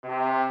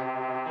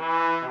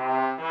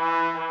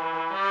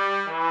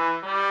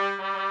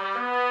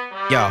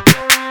Ja.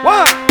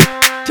 1,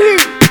 2,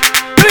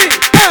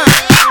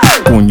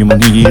 3,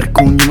 Coñoman hier,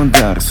 Coñoman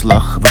daar.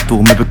 Slagen we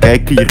door, me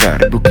bekijken je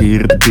raar.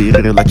 Blokkeren de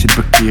beren, laat je het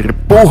parkeren.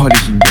 Poha, die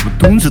zien,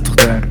 wat doen ze toch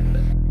daar?